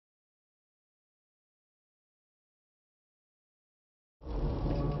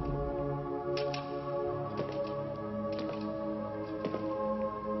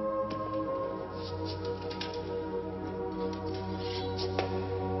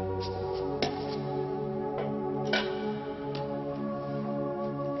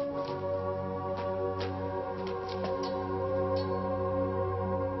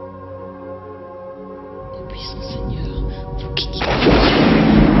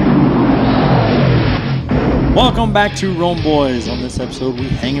Welcome back to Rome Boys. On this episode, we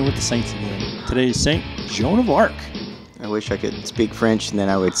hanging with the Saints again. Today's Saint, Joan of Arc. I wish I could speak French and then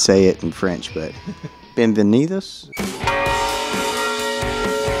I would say it in French, but bienvenidos.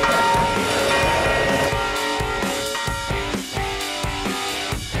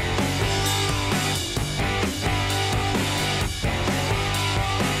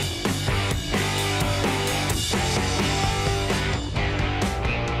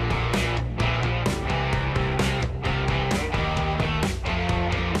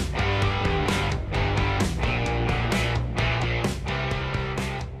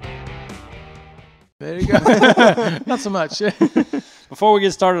 There you go. Not so much. Before we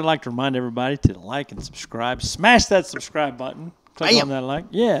get started, I'd like to remind everybody to like and subscribe. Smash that subscribe button. Click on that like.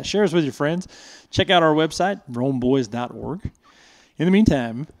 Yeah, share us with your friends. Check out our website, romeboys.org. In the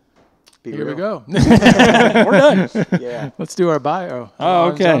meantime, Here we go. we're done. Yeah. Let's do our bio. Oh,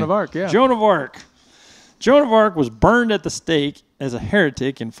 on okay. Joan of Arc, yeah. Joan of Arc. Joan of Arc was burned at the stake as a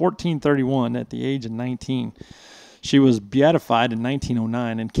heretic in 1431 at the age of 19. She was beatified in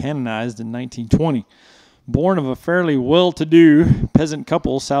 1909 and canonized in 1920. Born of a fairly well-to-do peasant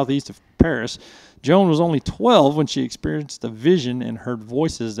couple southeast of Paris, Joan was only 12 when she experienced a vision and heard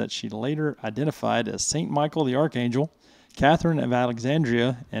voices that she later identified as Saint Michael the Archangel, Catherine of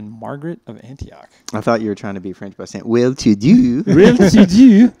Alexandria, and Margaret of Antioch. I thought you were trying to be French by saying well-to-do.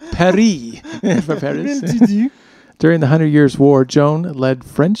 Well-to-do. Paris. For Paris. Well-to-do. During the 100 Years' War, Joan led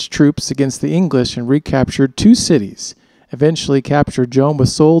French troops against the English and recaptured 2 cities. Eventually captured, Joan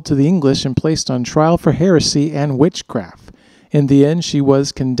was sold to the English and placed on trial for heresy and witchcraft. In the end, she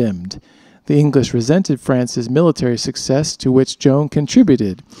was condemned. The English resented France's military success, to which Joan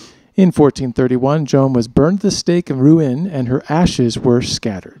contributed. In 1431, Joan was burned to the stake of Rouen, and her ashes were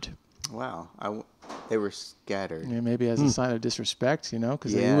scattered. Wow. They were scattered. Yeah, maybe as a sign of disrespect,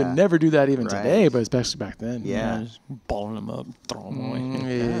 because you Yeah. would never do that even Right. today, but especially back then. Yeah. Just balling them up, throwing them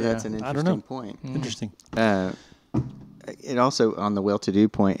away. Yeah. That's an I don't know. interesting point. Interesting. It also, on the well-to-do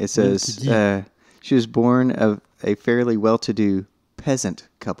point, it says she was born of a fairly well-to-do peasant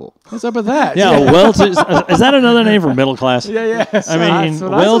couple. What's up with that? Yeah, is that another name for middle class? Yeah. I mean, That's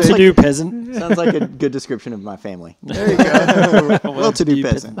what I well-to-do peasant. Sounds like a good description of my family. There you go. Well-to-do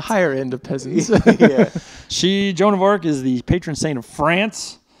peasant. The higher end of peasants. Yeah. Joan of Arc is the patron saint of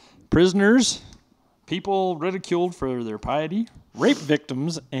France, prisoners, people ridiculed for their piety, rape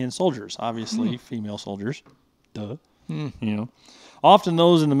victims, and soldiers. Obviously, female soldiers. Duh. Often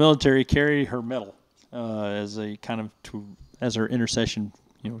those in the military carry her medal as a kind of as her intercession,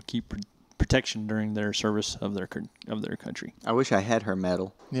 keep protection during their service of their country. I wish I had her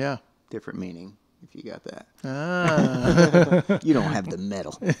medal. Yeah. Different meaning, if you got that. Ah. You don't have the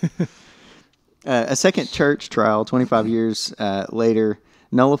medal. A second church trial, 25 years later,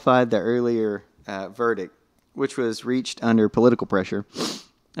 nullified the earlier verdict, which was reached under political pressure.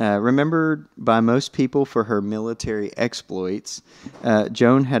 Remembered by most people for her military exploits,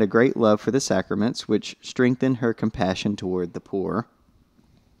 Joan had a great love for the sacraments, which strengthened her compassion toward the poor.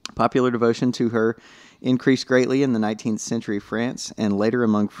 Popular devotion to her increased greatly in the 19th century France and later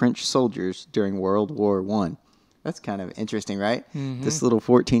among French soldiers during World War I. That's kind of interesting, right? Mm-hmm. This little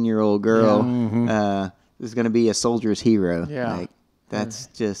 14-year-old girl is going to be a soldier's hero. Yeah. That's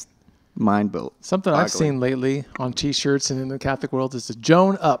just mind-boggling. Something I've seen lately on T-shirts and in the Catholic world is the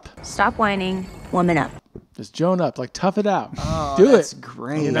Joan up. Stop whining, woman up. Just Joan up, like tough it out. Oh, Do that's it.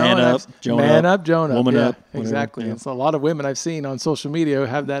 great. Man up, Joan Man up, up, Joan up. woman yeah, up, whatever, exactly. yeah. It's a lot of women I've seen on social media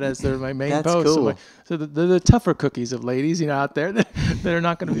have that as their main That's post. cool. So the tougher cookies of ladies, out there that are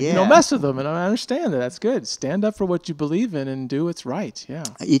not going to Yeah. mess with them. And I understand that. That's good. Stand up for what you believe in and do what's right. Yeah.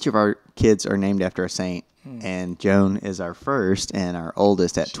 Each of our kids are named after a saint, and Joan is our first and our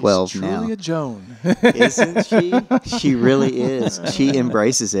oldest at 12 She's now. truly a Joan. Isn't she? She really is. She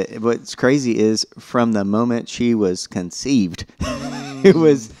embraces it. What's crazy is from the moment she was conceived,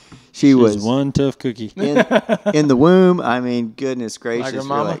 she was one tough cookie. in the womb. I mean, goodness gracious. Like her you're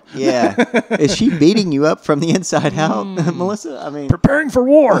mama? like, yeah. Is she beating you up from the inside out, Melissa? I mean, Preparing for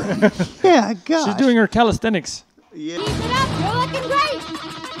war. yeah, gosh. She's doing her calisthenics. Yeah. Keep it up, you're looking great.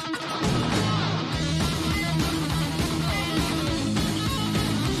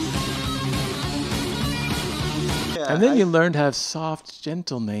 And then you learn to have soft,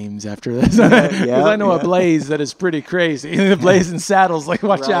 gentle names after this. Because I know a Blaze that is pretty crazy. The Blaze in saddles, like,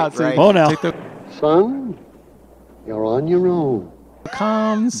 watch Right, out. So right. Oh, now. take the- Son, you're on your own.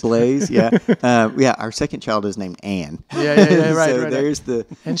 Comms. Blaze, yeah. Yeah, our second child is named Anne. Yeah, right, So right. there's the...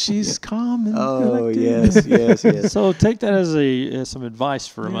 And she's calm and Oh, collected. yes. So take that as some advice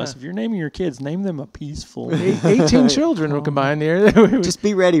from us. If you're naming your kids, name them a peaceful. 18 children will combine here. Just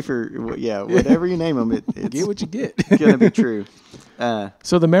be ready for, whatever you name them, it's Get what you get. going to be true.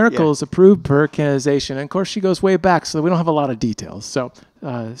 So the miracles approved her canonization. And of course, she goes way back, so we don't have a lot of details. So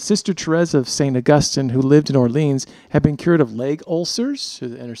Sister Therese of St. Augustine, who lived in Orleans, had been cured of leg ulcers through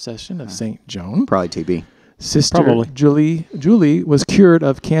the intercession of St. Joan. Probably TB. Sister Probably. Julie was cured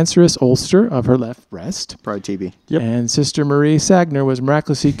of cancerous ulcer of her left breast. Probably TB. Yep. And Sister Marie Sagner was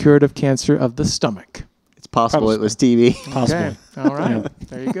miraculously cured of cancer of the stomach. It's possible it was TB. Possibly. Okay. All right.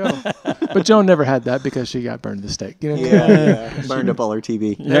 There you go. But Joan never had that because she got burned at the stake. You know? Yeah. Burned up all her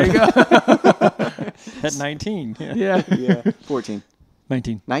TB. There you go. At 19. Yeah. Yeah. 14.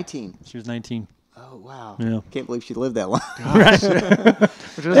 19. 19. She was 19. Oh, wow. Yeah. Can't believe she lived that long. Yeah,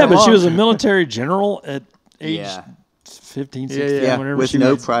 but she was a military general at age Yeah. 15, 16, Yeah. whenever With she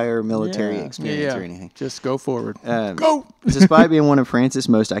no was. prior military Yeah. experience or anything. Just go forward. Go! Despite being one of France's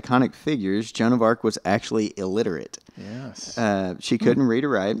most iconic figures, Joan of Arc was actually illiterate. Yes. She couldn't read or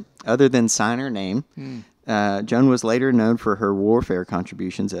write, other than sign her name. Joan was later known for her warfare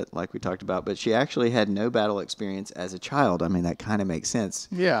contributions, like we talked about, but she actually had no battle experience as a child. I mean, that kind of makes sense.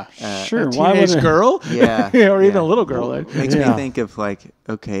 Yeah. Sure, A why would teenage it? girl? Yeah. Or even a little girl. Makes me Yeah. think of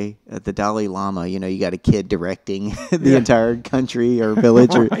the Dalai Lama. You got a kid directing the entire country or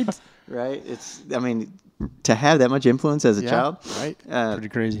village, right? To have that much influence as a child, Right. Pretty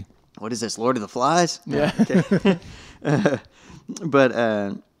crazy. What is this, Lord of the Flies? Yeah. Okay. But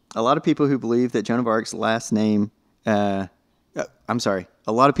a lot of people who believe that Joan of Arc's last name, a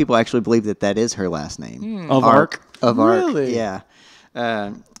lot of people actually believe that is her last name. Of Arc? Of Arc. Really? Yeah.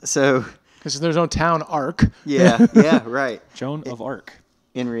 So, Because there's no town Arc. yeah, right. Joan of Arc.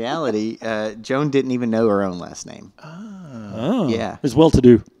 In reality, Joan didn't even know her own last name. Oh. Yeah. Is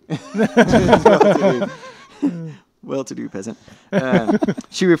well-to-do. Well-to-do peasant.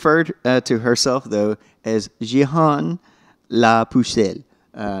 She referred to herself, though, as Jehan la Pucelle.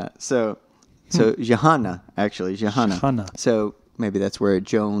 So Johanna, actually, Johanna. Johanna. So maybe that's where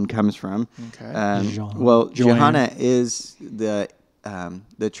Joan comes from. Okay. Well, Joanne. Johanna is in the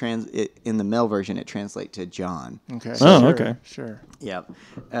male version, it translates to John. Okay. Oh, okay. Sure. Yep.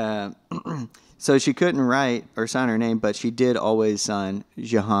 So she couldn't write or sign her name, but she did always sign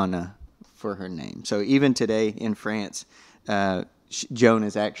Johanna for her name. So even today in France, Joan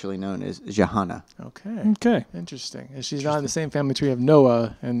is actually known as Johanna. Okay. Okay. Interesting. And she's not in the same family tree of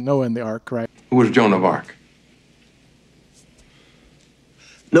Noah and Noah in the Ark, right? Who was Joan of Arc?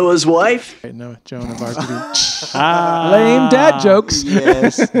 Noah's wife? Right, Noah, Joan of Arc. Lame dad jokes.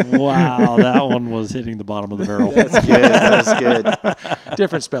 Yes. Wow, that one was hitting the bottom of the barrel. That's good. That was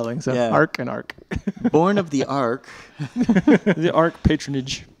Different spelling. So Yeah. Ark and Ark. good. Born of the Ark. The Ark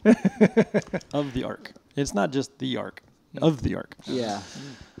patronage of the Ark. It's not just the Ark, of the Ark. Yeah.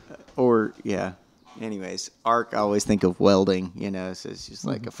 Or, yeah. Anyways, Ark, I always think of welding, so it's just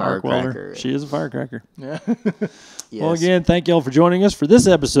like a Arc welder. firecracker. She is a firecracker. Yeah. Yes. Well, again, thank you all for joining us for this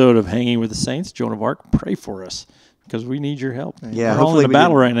episode of Hanging with the Saints. Joan of Arc, pray for us because we need your help. Yeah, We're all hopefully in a we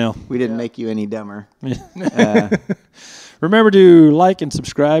battle didn't- right now. We didn't make you any dumber. Remember to like and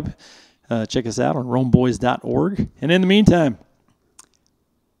subscribe. Check us out on romeboys.org. And in the meantime,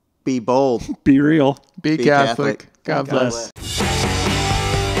 Be bold. be real. Be Be Catholic. Catholic. God bless.